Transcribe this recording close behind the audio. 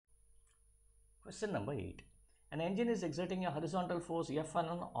Question number 8. An engine is exerting a horizontal force F on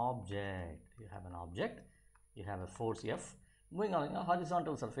an object. You have an object, you have a force F moving along a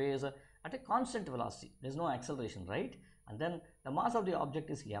horizontal surface at a constant velocity. There is no acceleration, right? And then the mass of the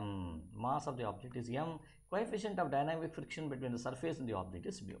object is m. Mass of the object is m. Coefficient of dynamic friction between the surface and the object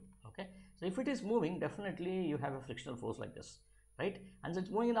is mu. Okay. So if it is moving, definitely you have a frictional force like this, right? And it's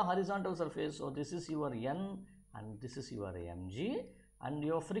moving in a horizontal surface. So this is your n and this is your mg. And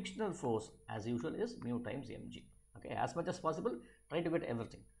your frictional force as usual is mu times mg. Okay, as much as possible try to get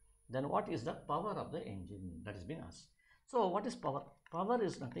everything. Then what is the power of the engine? That is being asked. So what is power? Power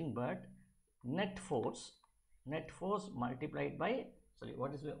is nothing but net force multiplied by, sorry,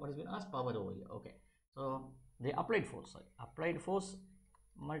 what is being asked? Power over here. Okay, so the applied force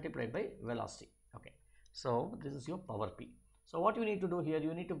multiplied by velocity. Okay, so this is your power P. So what you need to do here,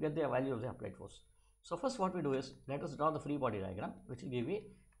 you need to get the value of the applied force. So first what we do is, let us draw the free body diagram, which will give me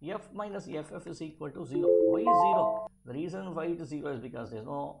F minus Ff is equal to 0. Why is 0? The reason why it is 0 is because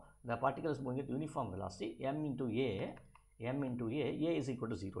the particle is moving at uniform velocity. M into A is equal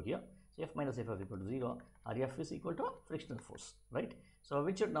to 0 here. So F minus Ff is equal to 0, or F is equal to frictional force, right? So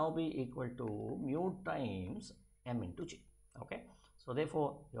which should now be equal to mu times M into G. Okay. So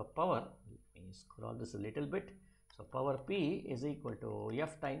therefore your power, let me scroll this a little bit. So power P is equal to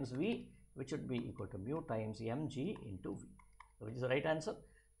F times V, which should be equal to mu times mg into v. So which is the right answer?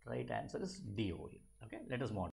 Right answer is D over here. Okay, let us move on.